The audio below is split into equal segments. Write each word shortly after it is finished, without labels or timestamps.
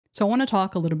So I want to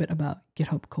talk a little bit about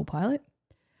GitHub Copilot.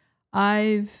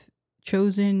 I've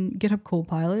chosen GitHub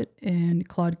Copilot and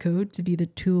Claude Code to be the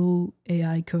two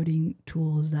AI coding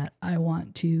tools that I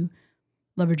want to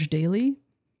leverage daily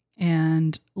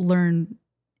and learn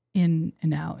in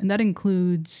and out. And that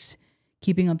includes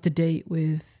keeping up to date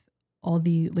with all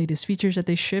the latest features that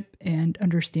they ship and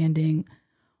understanding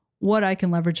what I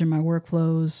can leverage in my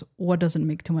workflows, what doesn't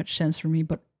make too much sense for me,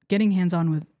 but getting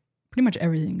hands-on with pretty much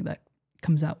everything that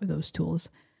comes out with those tools.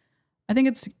 I think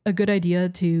it's a good idea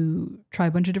to try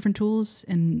a bunch of different tools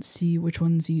and see which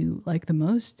ones you like the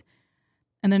most,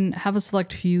 and then have a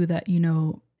select few that you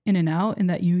know in and out and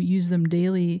that you use them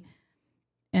daily.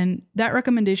 And that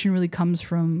recommendation really comes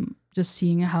from just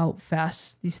seeing how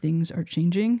fast these things are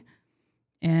changing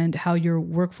and how your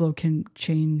workflow can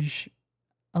change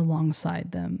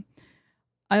alongside them.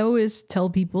 I always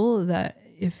tell people that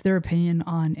if their opinion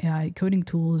on AI coding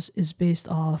tools is based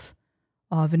off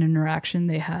of an interaction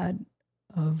they had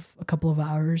of a couple of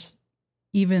hours,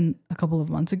 even a couple of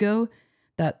months ago,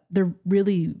 that they're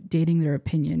really dating their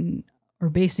opinion or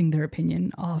basing their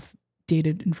opinion off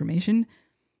dated information,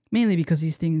 mainly because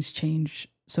these things change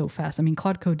so fast. I mean,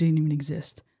 Claude Code didn't even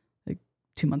exist like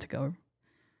 2 months ago.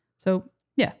 So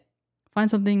yeah, find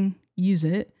something, use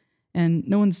it, and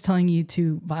no one's telling you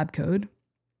to vibe code.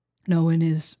 No one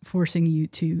is forcing you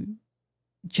to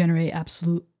generate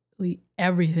absolutely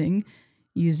everything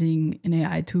using an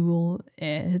AI tool.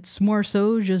 It's more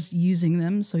so just using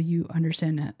them so you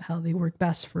understand how they work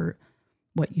best for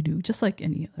what you do, just like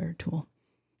any other tool.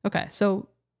 Okay, so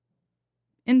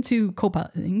into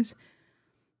Copilot things.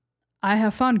 I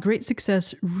have found great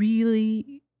success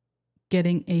really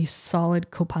getting a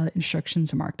solid Copilot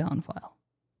instructions markdown file.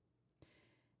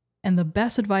 And the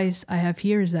best advice I have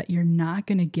here is that you're not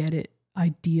going to get it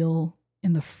ideal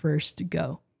in the first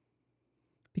go.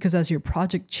 Because as your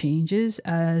project changes,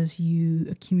 as you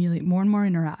accumulate more and more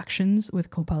interactions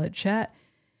with Copilot chat,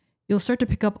 you'll start to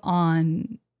pick up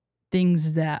on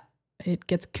things that it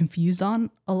gets confused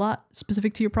on a lot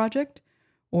specific to your project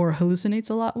or hallucinates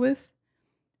a lot with.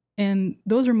 And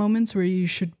those are moments where you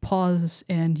should pause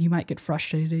and you might get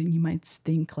frustrated and you might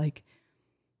think like,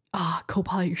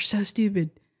 Copilot, you're so stupid.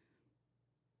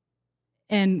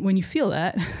 And when you feel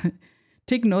that,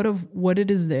 take note of what it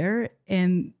is there.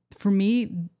 And for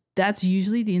me, that's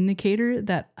usually the indicator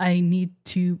that I need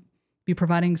to be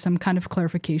providing some kind of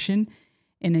clarification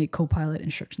in a Copilot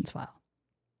instructions file.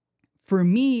 For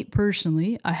me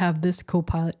personally, I have this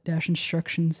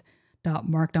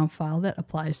copilot-instructions.markdown file that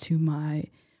applies to my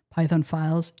Python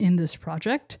files in this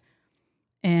project.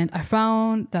 And I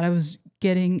found that I was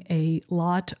getting a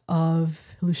lot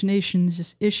of hallucinations,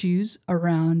 just issues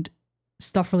around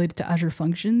stuff related to Azure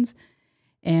Functions.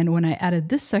 And when I added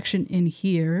this section in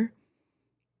here,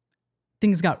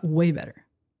 things got way better.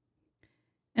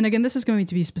 And again, this is going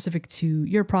to be specific to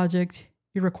your project,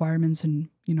 your requirements, and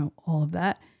all of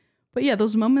that. But yeah,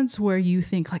 those moments where you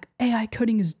think like AI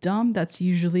coding is dumb, that's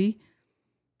usually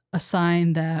a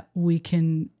sign that we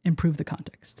can improve the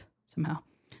context somehow.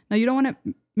 Now, you don't want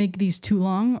to make these too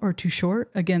long or too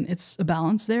short. Again, it's a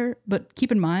balance there, but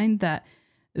keep in mind that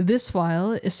this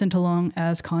file is sent along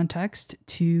as context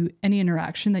to any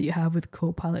interaction that you have with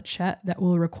Copilot chat that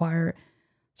will require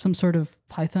some sort of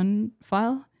Python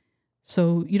file.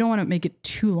 So you don't want to make it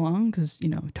too long because,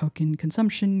 token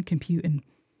consumption, compute, and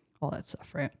all that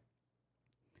stuff, right?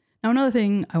 Now, another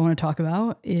thing I want to talk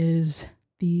about is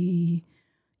the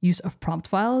use of prompt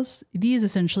files. These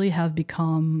essentially have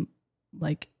become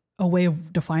like a way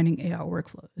of defining AI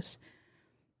workflows.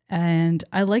 And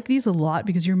I like these a lot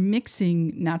because you're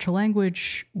mixing natural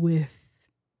language with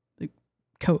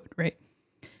code, right?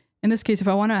 In this case, if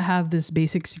I want to have this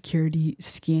basic security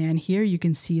scan here, you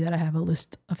can see that I have a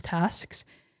list of tasks.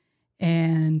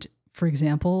 And for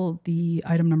example, the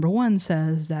item number 1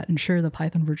 says that ensure the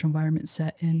Python virtual environment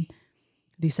set in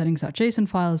the settings.json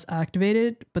file is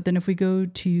activated. But then if we go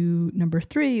to number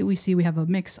 3, we see we have a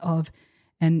mix of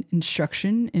an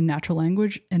instruction in natural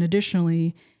language and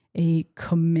additionally a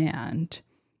command.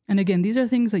 And again, these are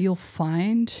things that you'll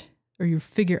find or you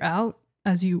figure out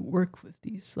as you work with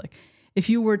these. Like if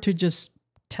you were to just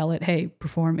tell it, hey,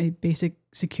 perform a basic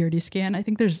security scan, I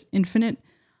think there's infinite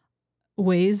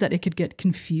ways that it could get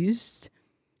confused.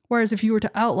 Whereas if you were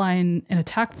to outline an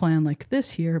attack plan like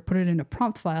this here, put it in a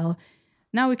prompt file,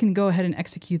 now we can go ahead and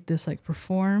execute this like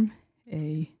perform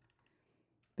a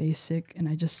basic, and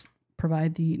I just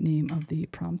provide the name of the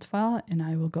prompt file and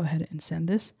I will go ahead and send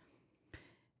this.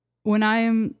 When I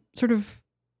am sort of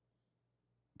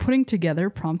putting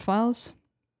together prompt files,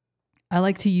 I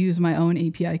like to use my own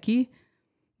API key,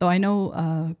 though I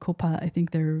know Copilot, I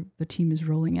think the team is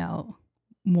rolling out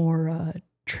more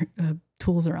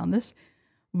tools around this,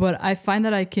 but I find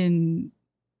that I can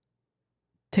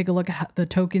take a look at how the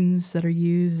tokens that are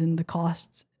used and the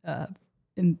costs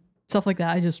and stuff like that.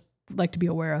 I just like to be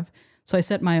aware of. So I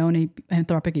set my own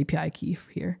Anthropic API key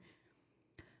here.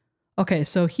 Okay,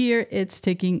 so here it's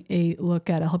taking a look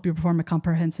at, I'll help you perform a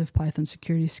comprehensive Python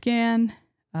security scan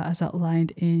as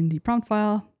outlined in the prompt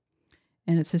file.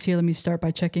 And it says here, let me start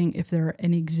by checking if there are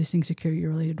any existing security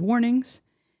related warnings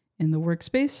in the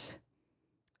workspace.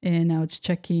 And now it's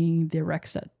checking the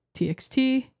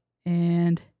recs.txt,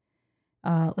 and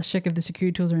let's check if the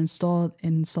security tools are installed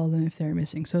and install them if they're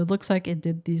missing. So it looks like it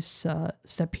did this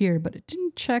step here, but it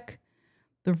didn't check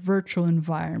the virtual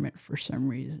environment for some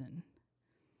reason.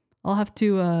 I'll have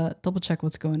to double check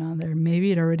what's going on there.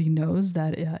 Maybe it already knows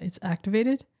that it's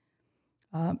activated.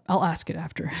 I'll ask it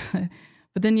after.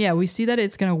 But then, yeah, we see that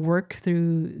it's going to work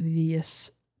through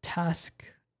this task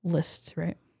list,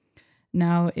 right?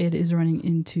 Now it is running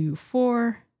into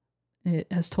 4. It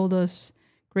has told us,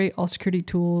 great, all security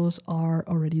tools are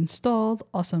already installed.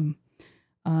 Awesome.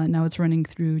 Now it's running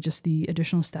through just the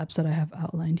additional steps that I have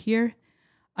outlined here.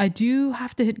 I do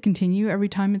have to hit continue every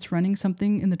time it's running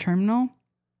something in the terminal.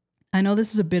 I know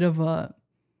this is a bit of a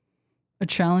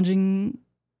challenging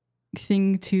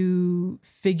thing to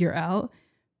figure out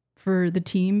for the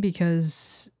team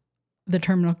because the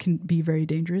terminal can be very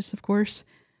dangerous, of course.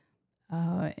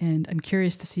 And I'm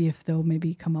curious to see if they'll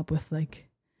maybe come up with like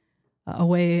a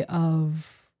way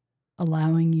of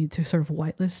allowing you to sort of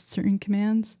whitelist certain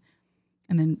commands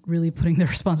and then really putting the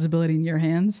responsibility in your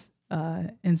hands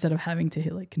instead of having to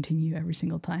hit like continue every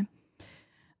single time.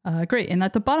 Great. And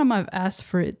at the bottom, I've asked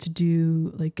for it to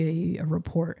do like a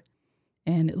report,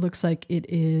 and it looks like it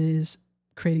is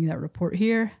creating that report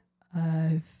here.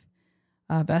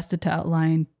 I've asked it to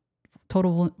outline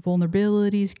total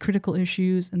vulnerabilities, critical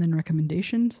issues, and then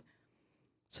recommendations.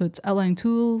 So it's outlining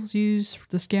tools used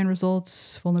to scan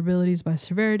results, vulnerabilities by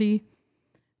severity,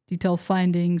 detailed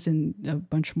findings, and a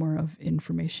bunch more of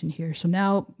information here. So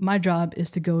now my job is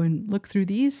to go and look through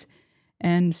these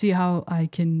and see how I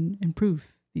can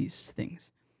improve these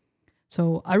things.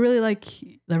 So I really like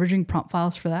leveraging prompt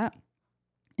files for that.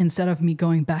 Instead of me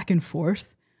going back and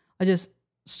forth, I just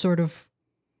sort of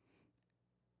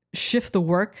shift the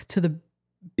work to the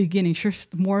beginning,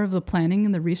 shift more of the planning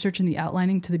and the research and the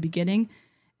outlining to the beginning,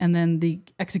 and then the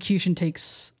execution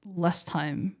takes less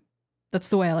time. That's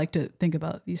the way I like to think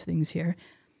about these things here.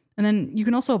 And then you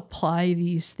can also apply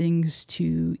these things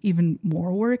to even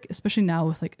more work, especially now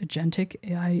with like agentic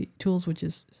AI tools, which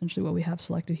is essentially what we have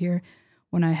selected here.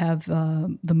 When I have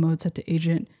the mode set to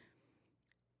agent,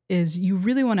 is you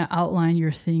really want to outline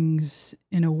your things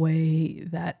in a way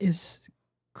that is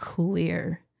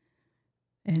clear.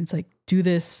 And it's like, do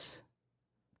this,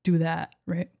 do that,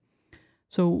 right?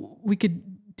 So we could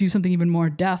do something even more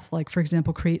depth, like for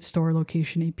example, create store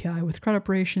location API with CRUD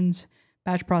operations,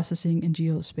 batch processing, and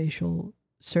geospatial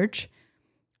search.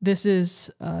 This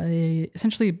is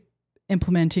essentially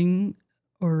implementing,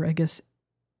 or I guess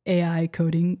AI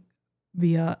coding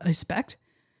via a spec.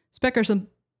 Spec are some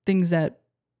things that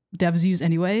devs use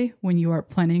anyway. When you are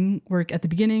planning work at the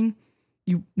beginning,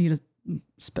 you need a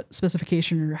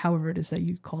specification, or however it is that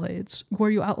you call it. It's where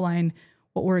you outline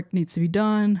what work needs to be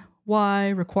done, why,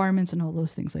 requirements, and all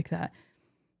those things like that.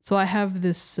 So I have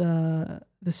this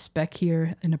this spec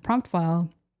here in a prompt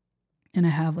file, and I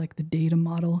have like the data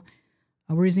model.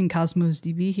 We're using Cosmos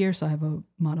DB here, so I have a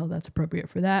model that's appropriate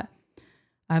for that.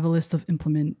 I have a list of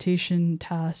implementation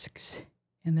tasks,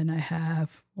 and then I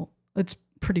have, well, it's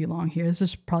pretty long here. This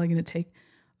is probably going to take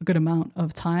a good amount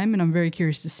of time, and I'm very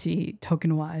curious to see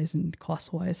token-wise and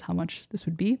cost-wise how much this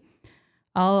would be.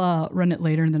 I'll run it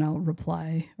later, and then I'll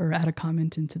reply or add a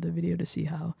comment into the video to see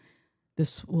how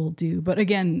this will do. But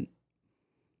again,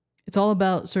 it's all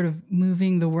about sort of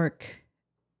moving the work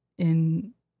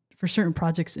in for certain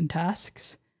projects and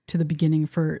tasks to the beginning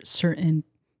for certain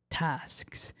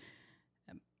tasks.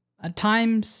 At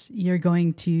times, you're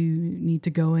going to need to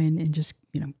go in and just,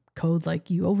 code like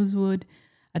you always would.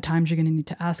 At times, you're going to need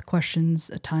to ask questions.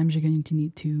 At times, you're going to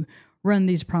need to run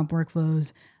these prompt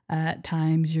workflows. At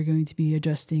times, you're going to be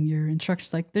adjusting your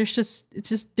instructions. Like it's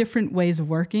just different ways of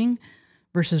working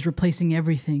versus replacing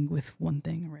everything with one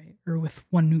thing, right? Or with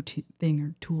one new thing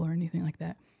or tool or anything like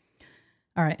that.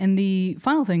 All right. And the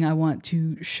final thing I want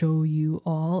to show you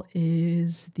all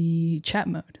is the chat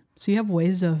mode. So you have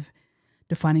ways of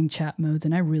defining chat modes,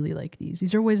 and I really like these.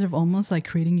 These are ways of almost like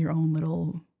creating your own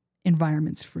little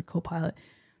environments for Copilot.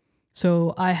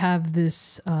 So I have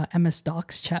this MS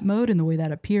Docs chat mode, and the way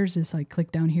that appears is I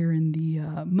click down here in the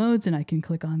modes, and I can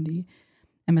click on the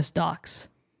MS Docs.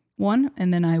 one,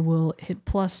 and then I will hit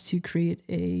plus to create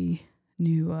a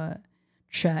new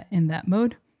chat in that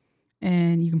mode.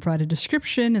 And you can provide a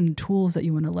description and the tools that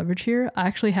you want to leverage here. I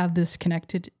actually have this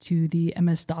connected to the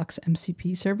MS Docs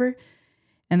MCP server.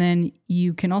 And then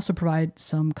you can also provide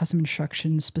some custom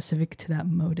instructions specific to that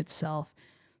mode itself.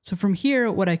 So from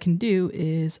here, what I can do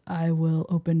is I will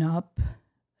open up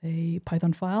a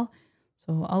Python file.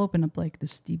 So I'll open up like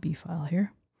this DB file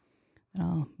here. And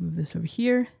I'll move this over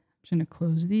here. I'm just going to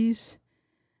close these.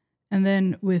 And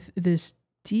then with this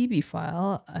DB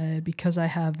file, because I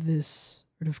have this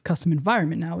sort of custom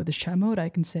environment now with this chat mode, I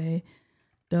can say,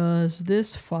 does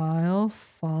this file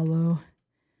follow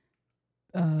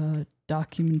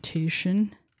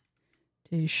documentation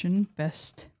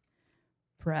best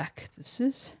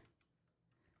practices?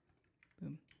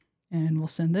 Boom. And we'll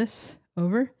send this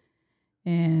over.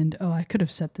 And oh, I could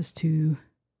have set this to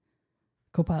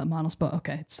Copilot models, but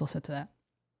okay, it's still set to that.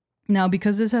 Now,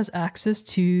 because this has access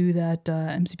to that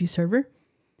MCP server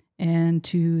and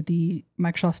to the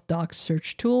Microsoft Docs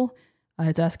search tool,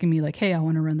 it's asking me like, hey, I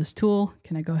want to run this tool.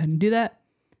 Can I go ahead and do that?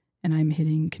 And I'm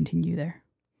hitting continue there.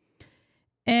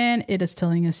 And it is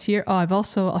telling us here, I'll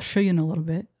show you in a little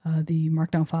bit, the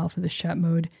markdown file for this chat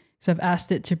mode. So I've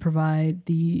asked it to provide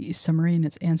the summary and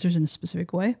its answers in a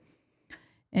specific way.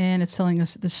 And it's telling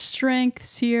us the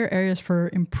strengths here, areas for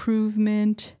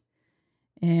improvement.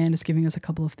 And it's giving us a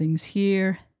couple of things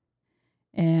here.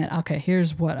 And okay,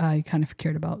 here's what I kind of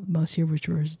cared about most here, which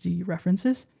was the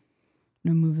references.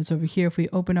 I'm gonna move this over here. If we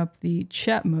open up the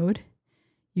chat mode,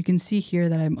 you can see here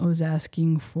that I'm always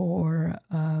asking for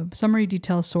summary,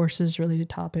 details, sources, related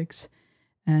topics,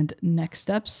 and next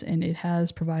steps. And it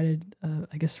has provided,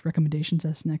 I guess, recommendations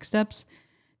as next steps.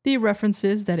 The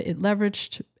references that it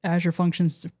leveraged, Azure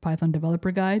Functions Python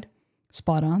Developer Guide,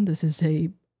 spot on. This is a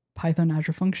Python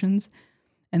Azure Functions.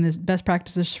 And this best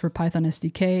practices for Python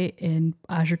SDK and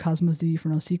Azure Cosmos DB for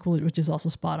NoSQL, which is also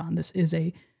spot on. This is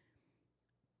a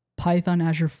Python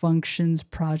Azure Functions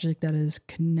project that is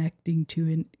connecting to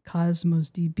a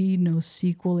Cosmos DB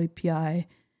NoSQL API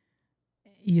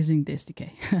using the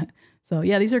SDK. So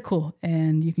yeah, these are cool.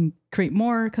 And you can create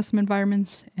more custom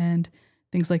environments and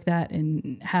things like that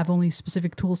and have only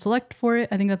specific tools select for it.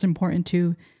 I think that's important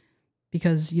too,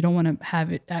 because you don't want to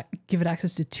have it give it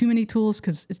access to too many tools,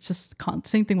 because it's just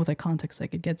same thing with like context.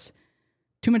 Like it gets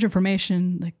too much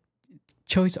information, like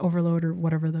choice overload or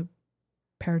whatever the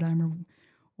paradigm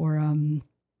or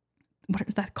what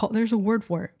is that called? There's a word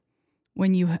for it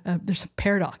when you there's a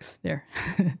paradox there.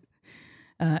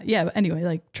 Yeah, but anyway,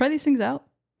 like try these things out.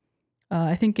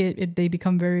 I think they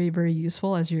become very, very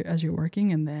useful as you're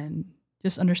working, and then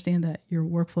just understand that your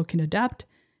workflow can adapt.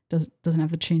 Doesn't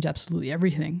have to change absolutely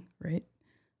everything, right?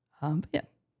 But yeah,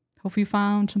 hopefully you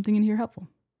found something in here helpful.